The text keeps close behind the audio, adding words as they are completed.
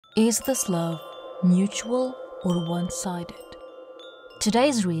Is this love mutual or one-sided?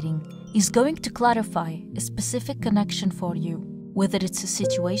 Today's reading is going to clarify a specific connection for you, whether it's a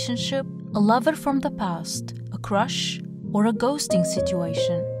situationship, a lover from the past, a crush, or a ghosting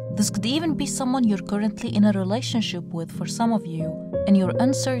situation. This could even be someone you're currently in a relationship with for some of you, and you're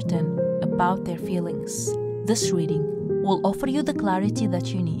uncertain about their feelings. This reading will offer you the clarity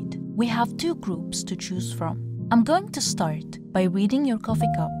that you need. We have two groups to choose from. I'm going to start by reading your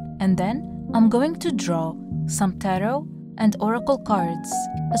coffee cup, and then I'm going to draw some tarot and oracle cards,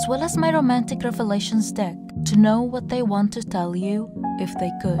 as well as my romantic revelations deck, to know what they want to tell you if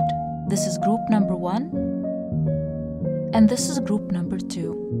they could. This is group number 1, and this is group number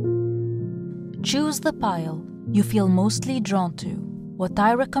 2. Choose the pile you feel mostly drawn to. What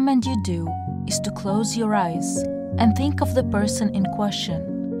I recommend you do is to close your eyes and think of the person in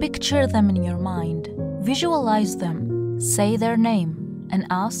question. Picture them in your mind, visualize them, say their name, and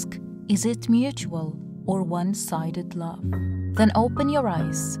ask, is it mutual or one-sided love? Then open your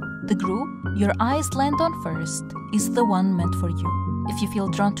eyes. The group your eyes land on first is the one meant for you. If you feel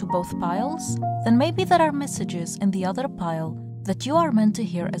drawn to both piles, then maybe there are messages in the other pile that you are meant to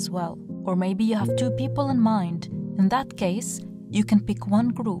hear as well. Or maybe you have two people in mind. In that case, you can pick one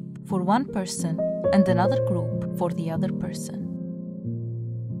group for one person and another group for the other person.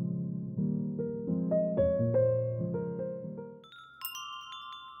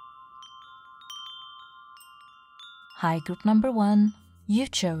 Hi, group number 1. You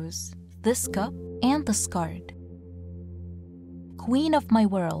chose this cup and this card. Queen of my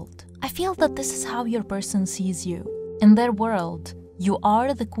world. I feel that this is how your person sees you. In their world, you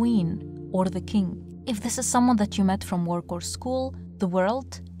are the queen or the king. If this is someone that you met from work or school, the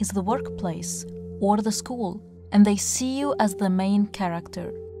world is the workplace or the school, and they see you as the main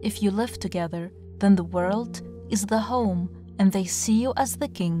character. If you live together, then the world is the home, and they see you as the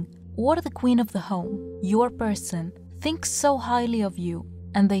king or the queen of the home. Your person thinks so highly of you,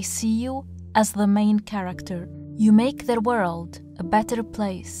 and they see you as the main character. You make their world a better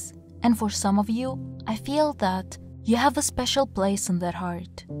place, and for some of you, I feel that you have a special place in their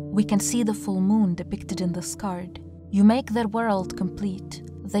heart. We can see the full moon depicted in this card. You make their world complete.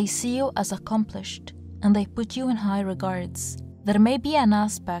 They see you as accomplished, and they put you in high regards. There may be an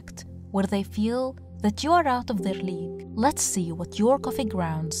aspect where they feel that you are out of their league. Let's see what your coffee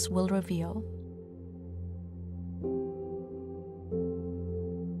grounds will reveal.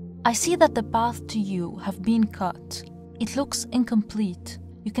 I see that the path to you have been cut. It looks incomplete.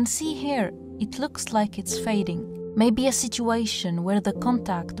 You can see here, it looks like it's fading. Maybe a situation where the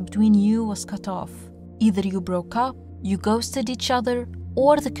contact between you was cut off. Either you broke up, you ghosted each other,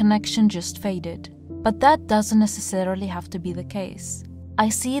 or the connection just faded. But that doesn't necessarily have to be the case. I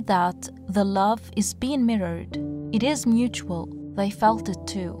see that the love is being mirrored. It is mutual. They felt it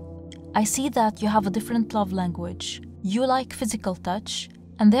too. I see that you have a different love language. You like physical touch,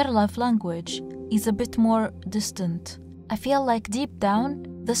 and their love language is a bit more distant. I feel like deep down,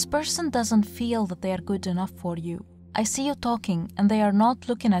 this person doesn't feel that they are good enough for you. I see you talking, and they are not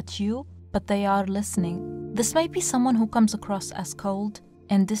looking at you, but they are listening. This may be someone who comes across as cold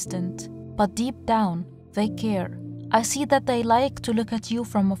and distant, but deep down, they care. I see that they like to look at you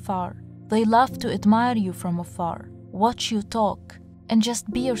from afar. They love to admire you from afar, watch you talk, and just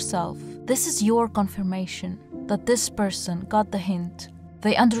be yourself. This is your confirmation that this person got the hint.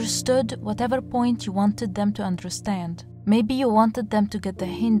 They understood whatever point you wanted them to understand. Maybe you wanted them to get the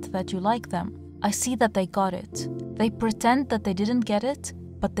hint that you like them. I see that they got it. They pretend that they didn't get it,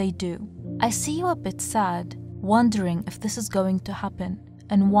 but they do. I see you a bit sad, wondering if this is going to happen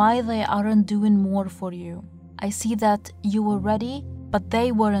and why they aren't doing more for you. I see that you were ready, but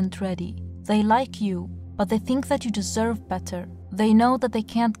they weren't ready. They like you, but they think that you deserve better. They know that they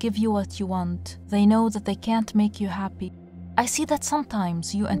can't give you what you want. They know that they can't make you happy. I see that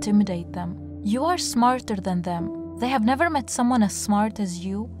sometimes you intimidate them. You are smarter than them. They have never met someone as smart as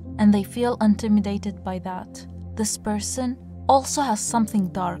you, and they feel intimidated by that. This person also has something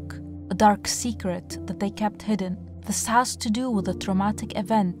dark, a dark secret that they kept hidden. This has to do with a traumatic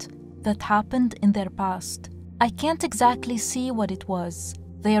event that happened in their past. I can't exactly see what it was.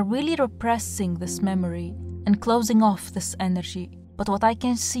 They are really repressing this memory and closing off this energy. But what I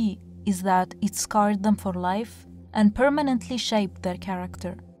can see is that it scarred them for life and permanently shaped their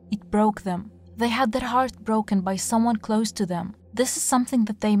character. It broke them. They had their heart broken by someone close to them. This is something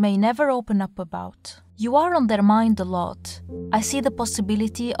that they may never open up about. You are on their mind a lot. I see the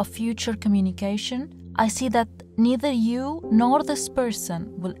possibility of future communication. I see that neither you nor this person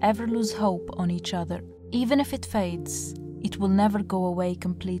will ever lose hope on each other. Even if it fades, it will never go away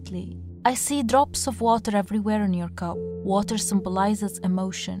completely. I see drops of water everywhere in your cup. Water symbolizes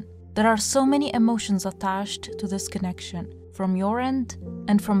emotion. There are so many emotions attached to this connection, from your end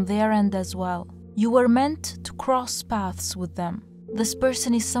and from their end as well. You were meant to cross paths with them. This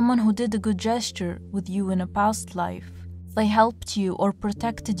person is someone who did a good gesture with you in a past life. They helped you or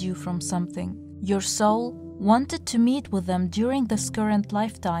protected you from something. Your soul wanted to meet with them during this current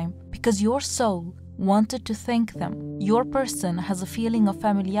lifetime because your soul wanted to thank them. Your person has a feeling of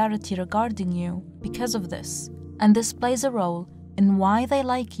familiarity regarding you because of this, and this plays a role in why they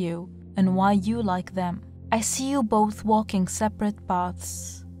like you and why you like them. I see you both walking separate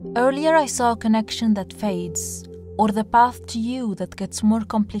paths. Earlier I saw a connection that fades, or the path to you that gets more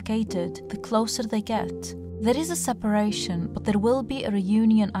complicated the closer they get. There is a separation, but there will be a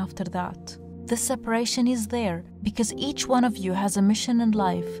reunion after that. This separation is there because each one of you has a mission in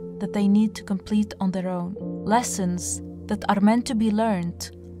life that they need to complete on their own. Lessons that are meant to be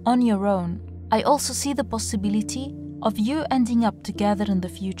learned on your own. I also see the possibility of you ending up together in the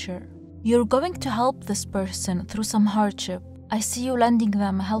future. You're going to help this person through some hardship. I see you lending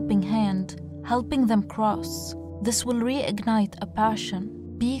them a helping hand, helping them cross. This will reignite a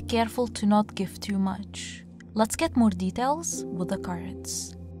passion. Be careful to not give too much. Let's get more details with the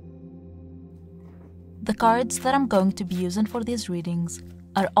cards. The cards that I'm going to be using for these readings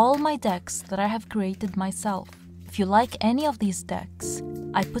are all my decks that I have created myself. If you like any of these decks,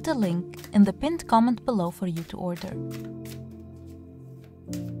 I put a link in the pinned comment below for you to order.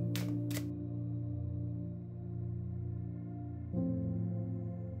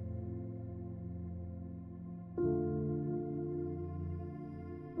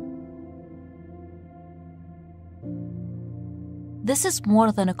 This is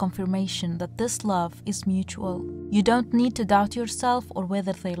more than a confirmation that this love is mutual. You don't need to doubt yourself or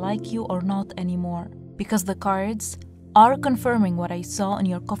whether they like you or not anymore, because the cards are confirming what I saw in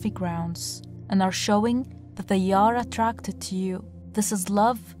your coffee grounds and are showing that they are attracted to you. This is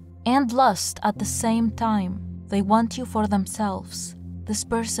love and lust at the same time. They want you for themselves. This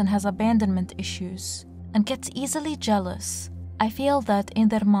person has abandonment issues and gets easily jealous. I feel that in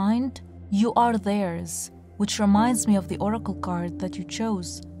their mind, you are theirs, which reminds me of the oracle card that you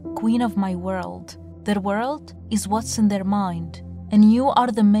chose, Queen of My World. Their world is what's in their mind, and you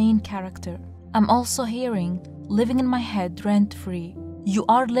are the main character. I'm also hearing living in my head rent-free. You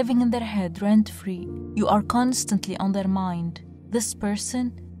are living in their head rent-free. You are constantly on their mind. This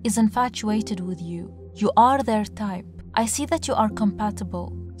person is infatuated with you. You are their type. I see that you are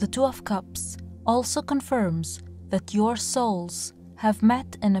compatible. The Two of Cups also confirms that your souls have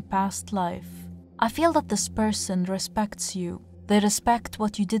met in a past life. I feel that this person respects you. They respect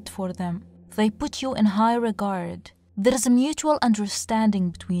what you did for them. They put you in high regard. There is a mutual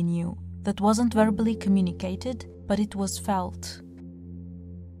understanding between you that wasn't verbally communicated, but it was felt.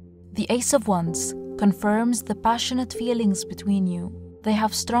 The Ace of Wands confirms the passionate feelings between you. They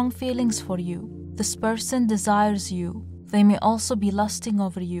have strong feelings for you. This person desires you. They may also be lusting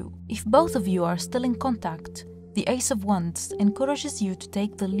over you. If both of you are still in contact, the Ace of Wands encourages you to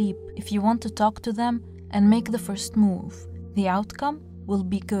take the leap if you want to talk to them and make the first move. The outcome will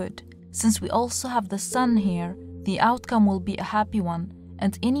be good. Since we also have the Sun here, the outcome will be a happy one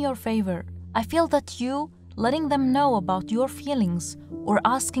and in your favor. I feel that you letting them know about your feelings or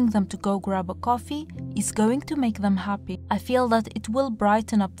asking them to go grab a coffee is going to make them happy. I feel that it will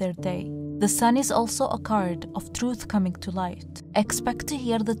brighten up their day. The Sun is also a card of truth coming to light. Expect to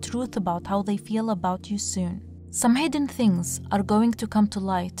hear the truth about how they feel about you soon. Some hidden things are going to come to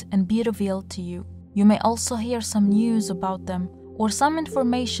light and be revealed to you. You may also hear some news about them or some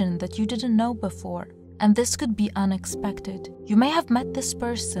information that you didn't know before, and this could be unexpected. You may have met this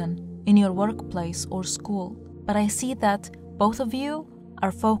person in your workplace or school, but I see that both of you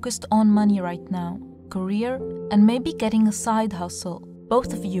are focused on money right now, career, and maybe getting a side hustle.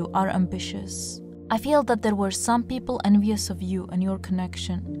 Both of you are ambitious. I feel that there were some people envious of you and your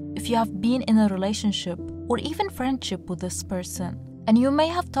connection. If you have been in a relationship or even friendship with this person, and you may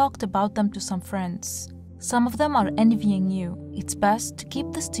have talked about them to some friends. Some of them are envying you. It's best to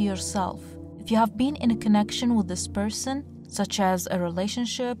keep this to yourself. If you have been in a connection with this person, such as a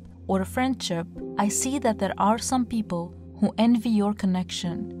relationship or a friendship, I see that there are some people who envy your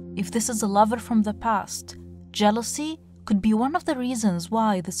connection. If this is a lover from the past, jealousy could be one of the reasons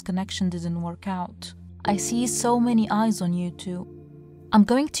why this connection didn't work out. I see so many eyes on you too. I'm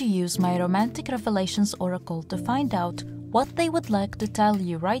going to use my Romantic Revelations Oracle to find out what they would like to tell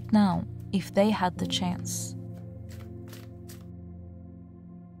you right now if they had the chance.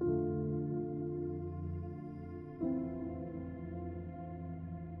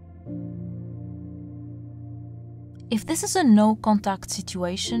 If this is a no-contact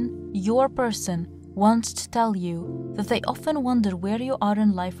situation, your person wants to tell you that they often wonder where you are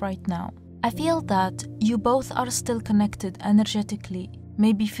in life right now. I feel that you both are still connected energetically.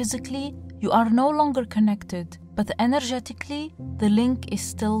 Maybe physically, you are no longer connected, but energetically, the link is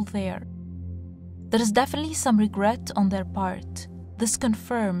still there. There is definitely some regret on their part. This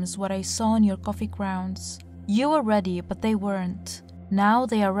confirms what I saw in your coffee grounds. You were ready, but they weren't. Now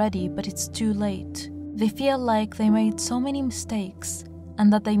they are ready, but it's too late. They feel like they made so many mistakes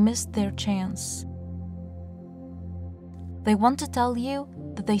and that they missed their chance. They want to tell you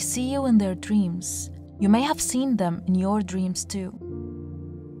that they see you in their dreams. You may have seen them in your dreams too.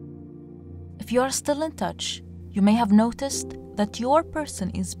 If you are still in touch, you may have noticed that your person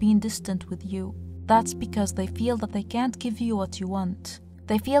is being distant with you. That's because they feel that they can't give you what you want.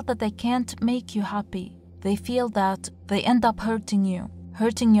 They feel that they can't make you happy. They feel that they end up hurting you,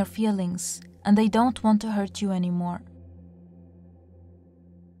 hurting your feelings, and they don't want to hurt you anymore.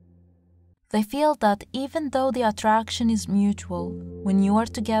 They feel that even though the attraction is mutual, when you are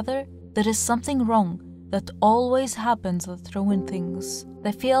together, there is something wrong that always happens that ruins things.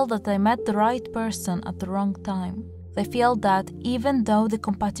 They feel that they met the right person at the wrong time. They feel that even though the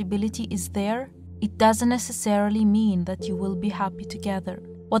compatibility is there, it doesn't necessarily mean that you will be happy together.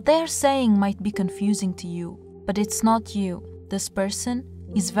 What they are saying might be confusing to you, but it's not you. This person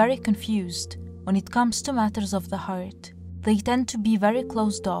is very confused when it comes to matters of the heart. They tend to be very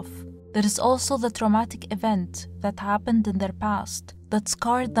closed off. There is also the traumatic event that happened in their past that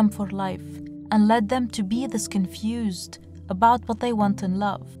scarred them for life and led them to be this confused about what they want in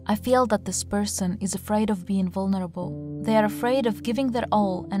love. I feel that this person is afraid of being vulnerable. They are afraid of giving their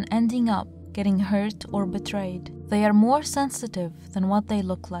all and ending up getting hurt or betrayed. They are more sensitive than what they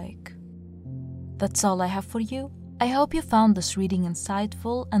look like. That's all I have for you. I hope you found this reading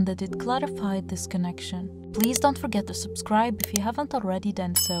insightful and that it clarified this connection. Please don't forget to subscribe if you haven't already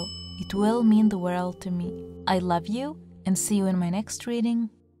done so. It will mean the world to me. I love you and see you in my next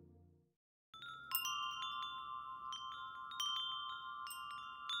reading.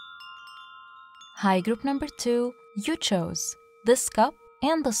 Hi, group number 2. You chose this cup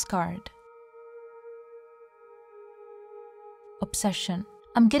and this card. Obsession.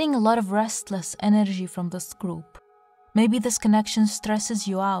 I'm getting a lot of restless energy from this group. Maybe this connection stresses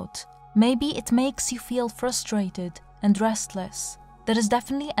you out. Maybe it makes you feel frustrated and restless. There is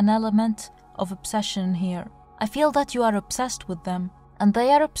definitely an element of obsession here. I feel that you are obsessed with them, and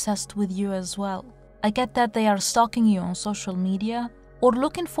they are obsessed with you as well. I get that they are stalking you on social media or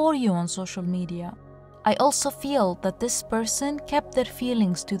looking for you on social media. I also feel that this person kept their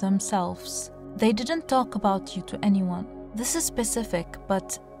feelings to themselves. They didn't talk about you to anyone. This is specific,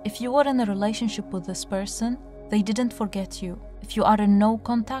 but if you were in a relationship with this person, they didn't forget you. If you are in no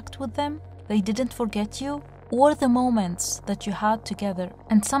contact with them, they didn't forget you or the moments that you had together.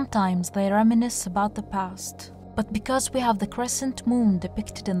 And sometimes they reminisce about the past. But because we have the crescent moon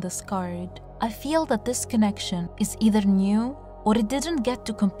depicted in this card, I feel that this connection is either new or it didn't get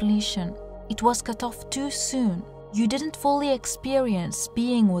to completion. It was cut off too soon. You didn't fully experience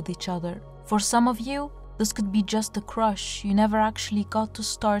being with each other. For some of you, this could be just a crush. You never actually got to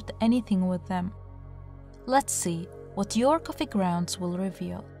start anything with them. Let's see what your coffee grounds will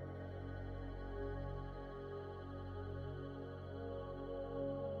reveal.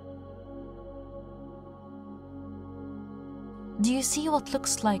 Do you see what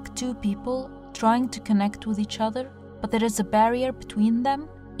looks like two people trying to connect with each other, but there is a barrier between them?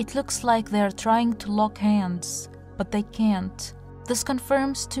 It looks like they are trying to lock hands, but they can't. This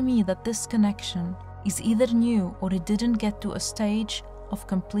confirms to me that this connection is either new or it didn't get to a stage of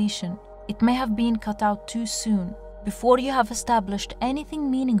completion. It may have been cut out too soon, before you have established anything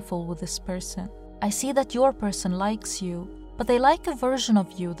meaningful with this person. I see that your person likes you, but they like a version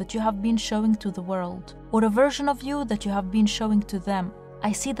of you that you have been showing to the world, or a version of you that you have been showing to them.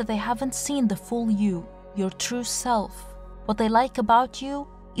 I see that they haven't seen the full you, your true self. What they like about you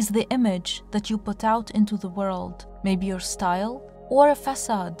is the image that you put out into the world, maybe your style or a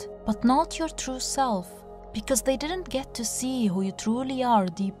facade, but not your true self, because they didn't get to see who you truly are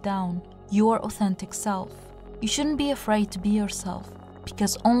deep down, your authentic self. You shouldn't be afraid to be yourself,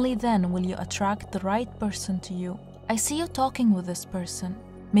 because only then will you attract the right person to you. I see you talking with this person.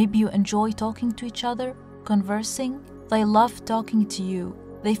 Maybe you enjoy talking to each other, conversing. They love talking to you.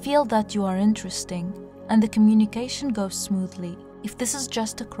 They feel that you are interesting, and the communication goes smoothly. If this is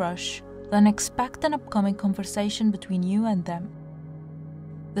just a crush, then expect an upcoming conversation between you and them.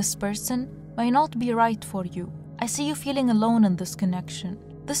 This person may not be right for you. I see you feeling alone in this connection.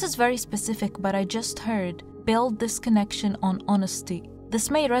 This is very specific, but I just heard, build this connection on honesty. This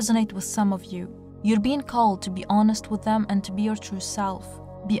may resonate with some of you. You're being called to be honest with them and to be your true self.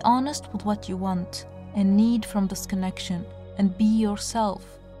 Be honest with what you want and need from this connection, and be yourself.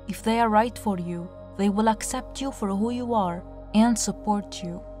 If they are right for you, they will accept you for who you are and support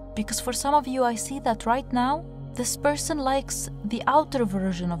you. Because for some of you, I see that right now, this person likes the outer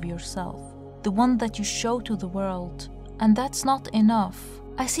version of yourself, the one that you show to the world, and that's not enough.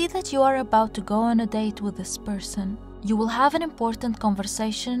 I see that you are about to go on a date with this person. You will have an important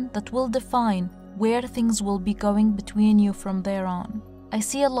conversation that will define where things will be going between you from there on. I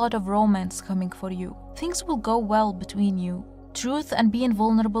see a lot of romance coming for you. Things will go well between you. Truth and being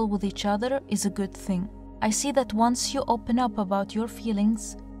vulnerable with each other is a good thing. I see that once you open up about your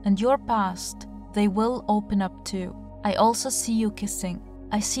feelings and your past, they will open up too. I also see you kissing.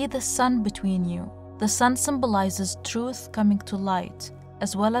 I see the sun between you. The sun symbolizes truth coming to light,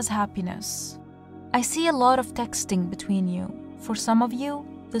 as well as happiness. I see a lot of texting between you. For some of you,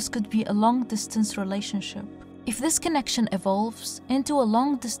 this could be a long-distance relationship. If this connection evolves into a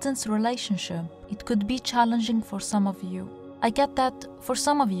long-distance relationship, it could be challenging for some of you. I get that for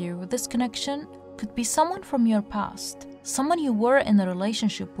some of you, this connection could be someone from your past, someone you were in a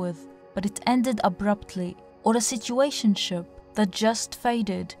relationship with, but it ended abruptly, or a situationship that just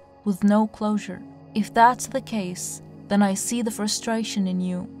faded with no closure. If that's the case, then I see the frustration in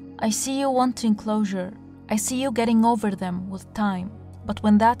you. I see you wanting closure. I see you getting over them with time. But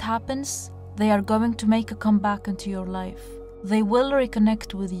when that happens, they are going to make a comeback into your life. They will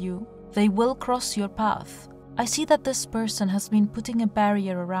reconnect with you. They will cross your path. I see that this person has been putting a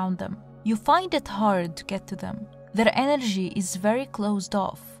barrier around them. You find it hard to get to them. Their energy is very closed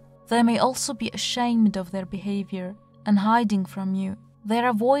off. They may also be ashamed of their behavior and hiding from you. They're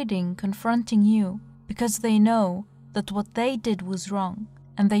avoiding confronting you because they know that what they did was wrong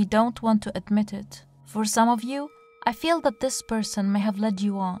and they don't want to admit it. For some of you, I feel that this person may have led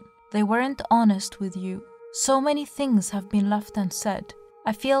you on. They weren't honest with you. So many things have been left unsaid.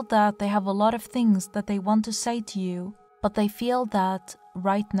 I feel that they have a lot of things that they want to say to you, but they feel that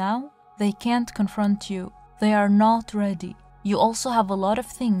right now they can't confront you. They are not ready. You also have a lot of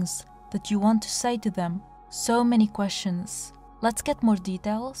things that you want to say to them. So many questions. Let's get more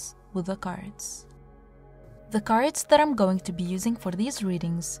details with the cards. The cards that I'm going to be using for these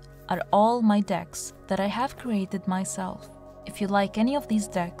readings are all my decks that I have created myself. If you like any of these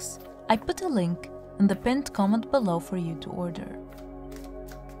decks, I put a link in the pinned comment below for you to order.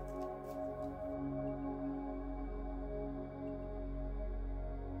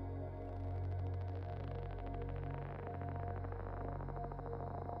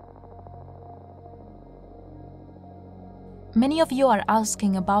 Many of you are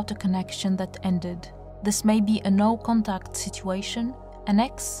asking about a connection that ended. This may be a no-contact situation, an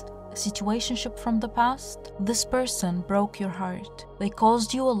ex, a situationship from the past. This person broke your heart. They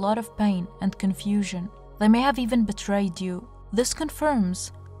caused you a lot of pain and confusion. They may have even betrayed you. This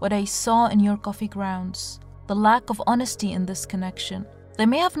confirms what I saw in your coffee grounds, the lack of honesty in this connection. They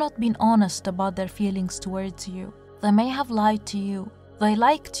may have not been honest about their feelings towards you. They may have lied to you. They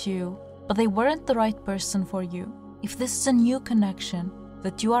liked you, but they weren't the right person for you. If this is a new connection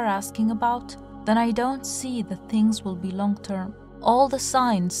that you are asking about, then I don't see that things will be long-term. All the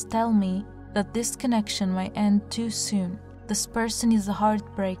signs tell me that this connection may end too soon. This person is a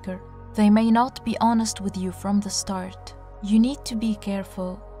heartbreaker. They may not be honest with you from the start. You need to be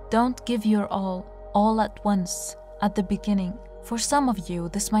careful. Don't give your all at once, at the beginning. For some of you,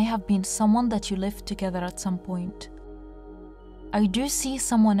 this may have been someone that you lived together at some point. I do see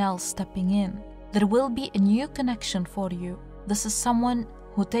someone else stepping in. There will be a new connection for you. This is someone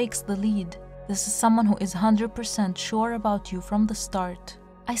who takes the lead. This is someone who is 100% sure about you from the start.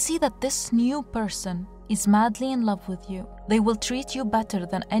 I see that this new person is madly in love with you. They will treat you better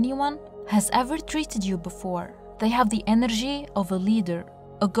than anyone has ever treated you before. They have the energy of a leader,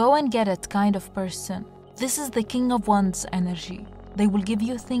 a go-and-get-it kind of person. This is the King of Wands energy. They will give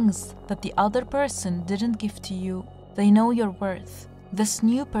you things that the other person didn't give to you. They know your worth. This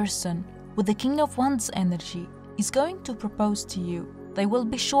new person with the King of Wands energy is going to propose to you. They will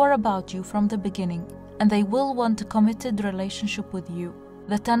be sure about you from the beginning, and they will want a committed relationship with you.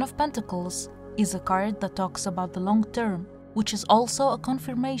 The Ten of Pentacles is a card that talks about the long term, which is also a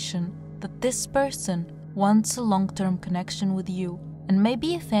confirmation that this person wants a long-term connection with you, and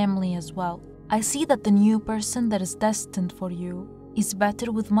maybe a family as well. I see that the new person that is destined for you is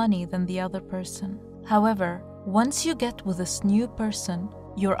better with money than the other person. However, once you get with this new person,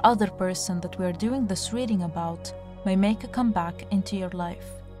 your other person that we're doing this reading about may make a comeback into your life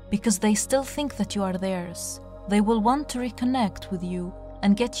because they still think that you are theirs. They will want to reconnect with you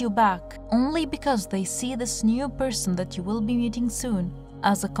and get you back only because they see this new person that you will be meeting soon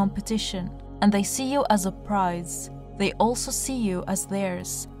as a competition. and they see you as a prize. They also see you as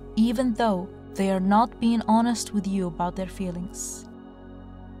theirs, even though they are not being honest with you about their feelings.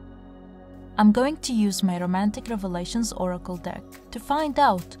 I'm going to use my Romantic Revelations Oracle deck to find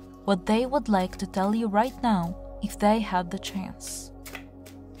out what they would like to tell you right now if they had the chance.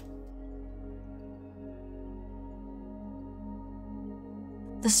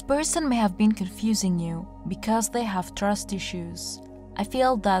 This person may have been confusing you because they have trust issues. I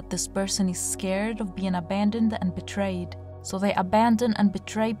feel that this person is scared of being abandoned and betrayed, so they abandon and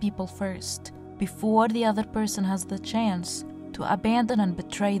betray people first, before the other person has the chance to abandon and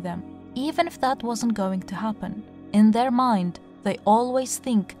betray them. Even if that wasn't going to happen, in their mind, they always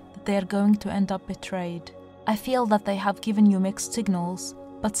think that they are going to end up betrayed. I feel that they have given you mixed signals,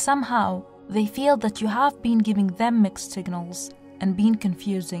 but somehow they feel that you have been giving them mixed signals and been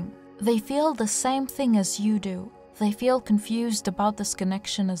confusing. They feel the same thing as you do. They feel confused about this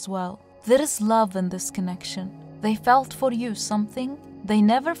connection as well. There is love in this connection. They felt for you something they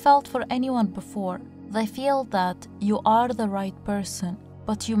never felt for anyone before. They feel that you are the right person,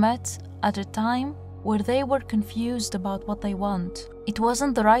 but you met at a time where they were confused about what they want. It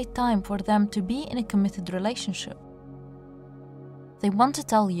wasn't the right time for them to be in a committed relationship. They want to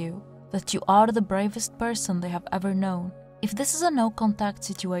tell you that you are the bravest person they have ever known. If this is a no-contact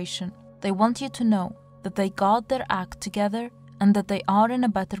situation, they want you to know that they got their act together and that they are in a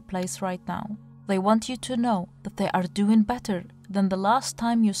better place right now. They want you to know that they are doing better than the last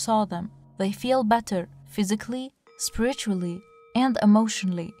time you saw them. They feel better physically, spiritually, and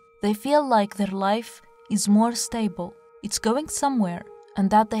emotionally. They feel like their life is more stable, it's going somewhere, and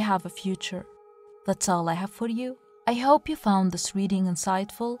that they have a future. That's all I have for you. I hope you found this reading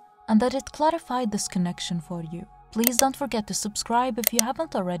insightful and that it clarified this connection for you. Please don't forget to subscribe if you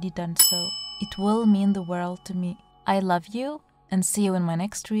haven't already done so. It will mean the world to me. I love you and see you in my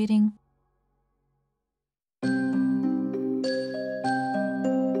next reading.